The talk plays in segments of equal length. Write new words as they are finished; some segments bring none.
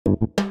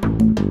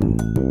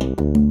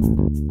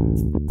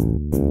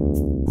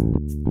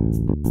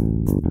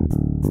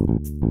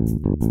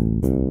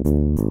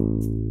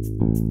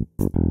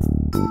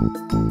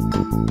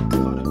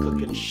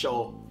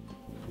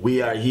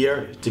are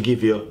here to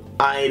give you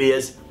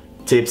ideas,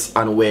 tips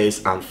and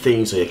ways and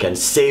things so you can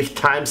save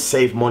time,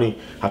 save money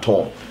at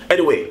home.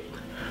 Anyway,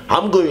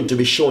 I'm going to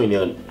be showing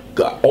you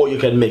how you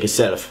can make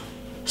yourself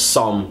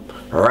some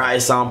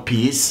rice and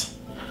peas,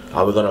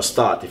 and we're gonna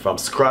start it from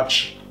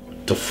scratch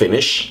to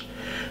finish.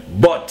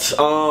 But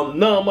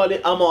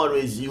normally I'm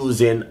always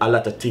using a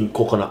lot of thing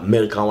coconut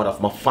milk, and one of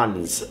my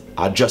fans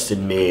addressed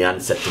me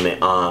and said to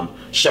me,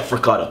 Chef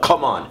Ricardo,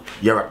 come on,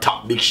 you're a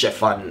top big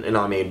chef and you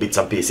know what I mean, bits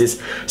and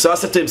pieces. So I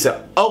said to him,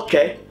 say,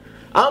 okay,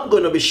 I'm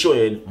gonna be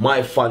showing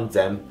my fans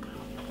them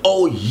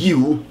how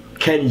you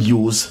can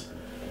use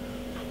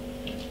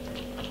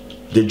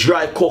the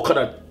dry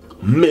coconut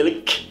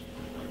milk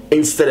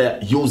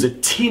instead of use a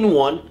tin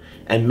one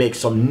and make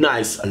some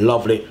nice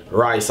lovely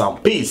rice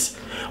and peas.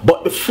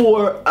 But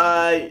before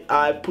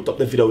I put up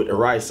the video with the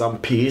rice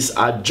and peas,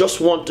 I just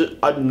want to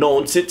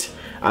announce it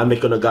and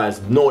make you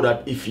guys know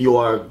that if you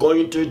are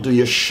going to do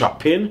your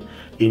shopping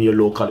in your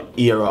local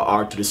area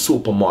or to the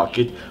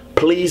supermarket,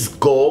 please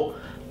go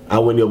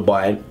and when you're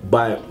buying,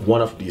 buy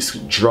one of these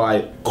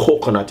dry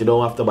coconut. You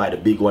don't have to buy the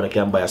big one, you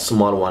can buy a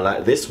small one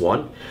like this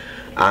one.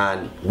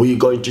 And we're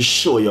going to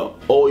show you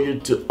how you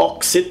to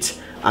ox it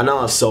and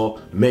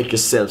also make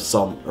yourself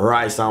some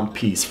rice and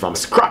peas from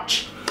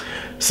scratch.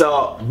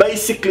 So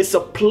basically,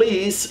 so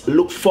please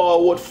look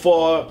forward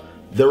for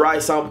the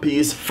rice and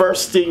peas.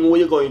 First thing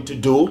what you're going to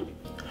do,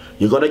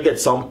 you're going to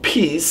get some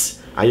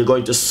peas and you're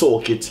going to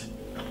soak it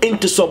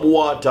into some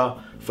water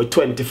for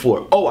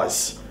 24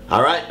 hours.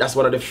 Alright, that's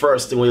one of the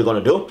first thing we're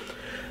going to do.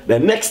 The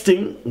next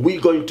thing, we're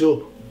going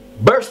to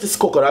burst this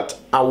coconut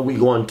and we're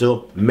going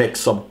to make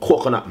some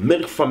coconut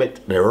milk from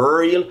it. The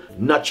real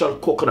natural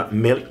coconut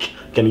milk.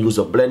 You can use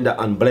a blender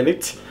and blend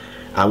it,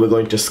 and we're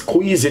going to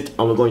squeeze it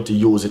and we're going to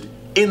use it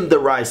in the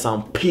rice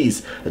and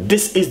peas.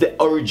 This is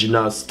the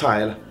original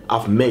style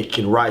of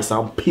making rice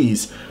and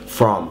peas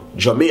from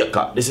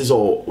Jamaica. This is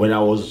how when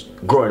I was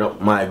growing up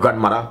my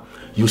grandmother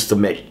used to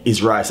make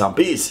his rice and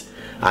peas,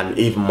 and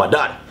even my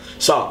dad.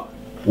 So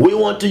we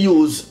want to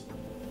use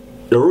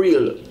the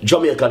real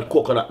Jamaican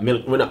coconut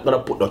milk. We're not going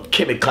to put no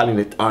chemical in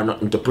it or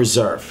nothing to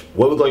preserve.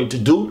 What we're going to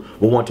do,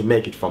 we want to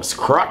make it from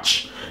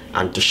scratch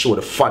and to show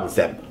the fans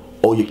them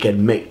how you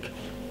can make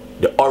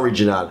the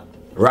original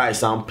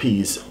rice and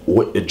peas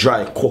with the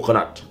dry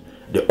coconut,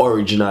 the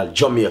original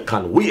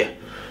Jamaican way.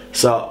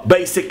 So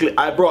basically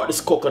I brought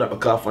this coconut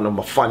because one of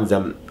my fans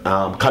them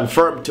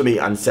confirmed to me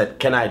and said,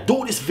 can I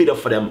do this video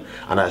for them?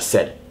 And I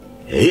said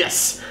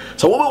yes.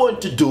 So what we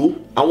want to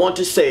do, I want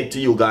to say to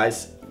you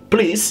guys,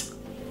 please,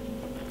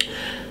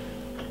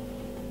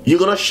 you're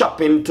gonna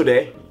shop in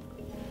today,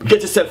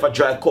 get yourself a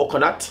dry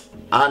coconut,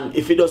 and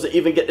if it doesn't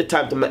even get the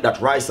time to make that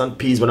rice and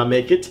peas when I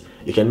make it,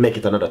 you can make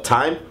it another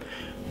time.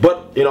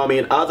 But you know what I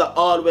mean, as I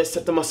always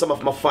said to some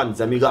of my fans,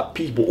 and you got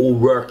people who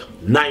work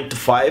 9 to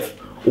 5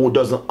 who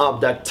doesn't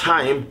have that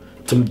time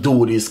to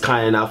do these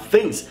kind of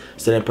things,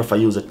 so they prefer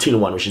use a tin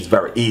one, which is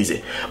very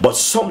easy. But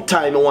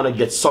sometimes you want to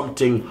get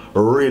something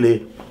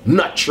really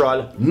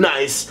natural,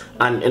 nice,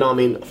 and you know what I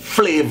mean,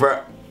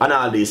 flavor and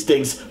all these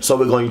things. So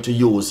we're going to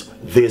use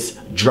this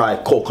dry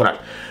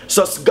coconut.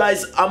 So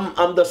guys,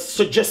 I'm just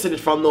suggesting it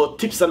from no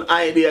tips and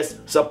ideas.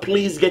 So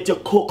please get your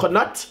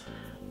coconut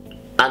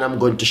and I'm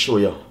going to show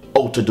you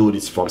how to do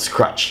this from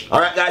scratch.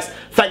 Alright guys,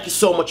 thank you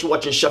so much for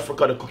watching Chef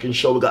Ricardo Cooking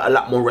Show. We got a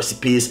lot more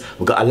recipes,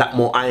 we got a lot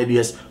more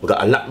ideas, we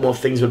got a lot more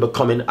things will be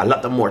coming, a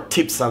lot more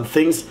tips and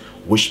things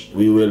which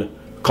we will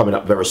coming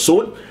up very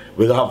soon.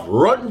 We're gonna have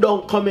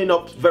rundown coming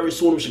up very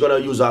soon, which is gonna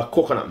use our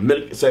coconut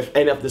milk. So if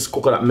any of this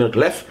coconut milk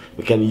left,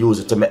 we can use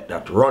it to make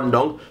that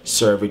rundown,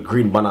 serve with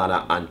green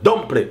banana and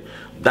dumpling.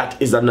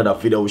 That is another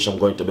video which I'm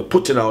going to be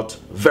putting out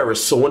very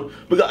soon.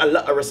 We got a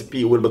lot of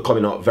recipe will be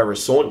coming out very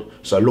soon,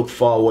 so I look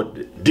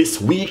forward this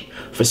week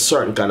for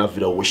certain kind of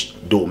video which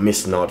do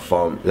missing out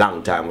from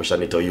long time, which I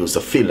need to use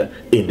to fill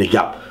in the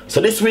gap. So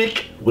this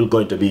week will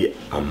going to be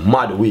a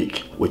mad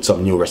week with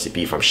some new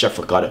recipe from Chef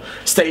Ricardo.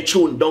 Stay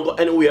tuned, don't go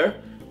anywhere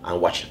and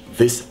watch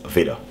this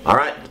video.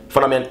 Alright,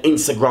 follow me on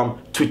Instagram,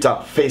 Twitter,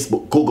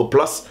 Facebook, Google+,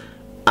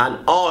 and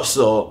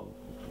also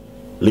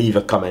leave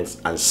your comments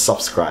and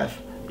subscribe.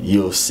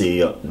 You'll see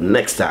you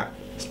next time.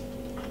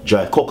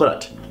 Dry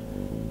coconut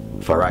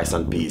for rice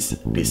and peas.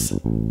 Peace.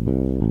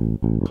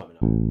 Coming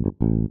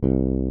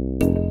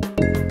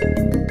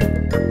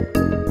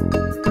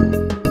up.